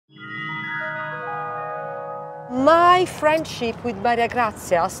My friendship with Maria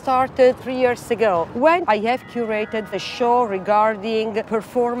Grazia started 3 years ago when I have curated a show regarding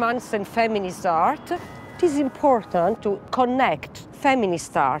performance and feminist art. It is important to connect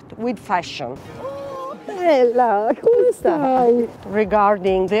feminist art with fashion. Bella, come stai?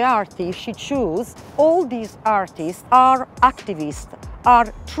 Regarding the artists she chose, all these artists are activists,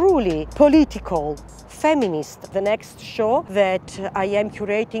 are truly political, feminist. The next show that I am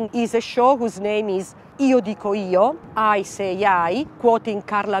curating is a show whose name is Io dico io, I say I, quoting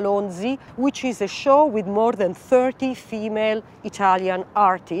Carla Lonzi, which is a show with more than 30 female Italian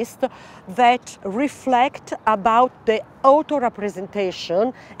artists that reflect about the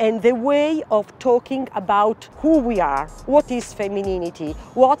auto-representation and the way of talking about who we are, what is femininity,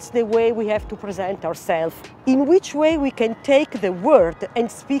 what's the way we have to present ourselves, in which way we can take the word and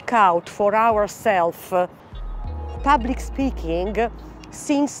speak out for ourselves. Public speaking,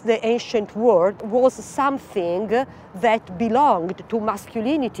 since the ancient world, was something that belonged to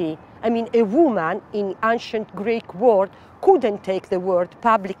masculinity. I mean, a woman in ancient Greek world couldn't take the word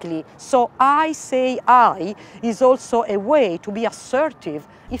publicly. So I say I is also a way to be assertive.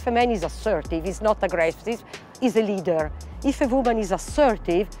 If a man is assertive, he's not aggressive, he's a leader. If a woman is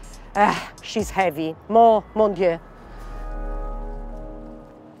assertive, she's heavy. Mon Dieu.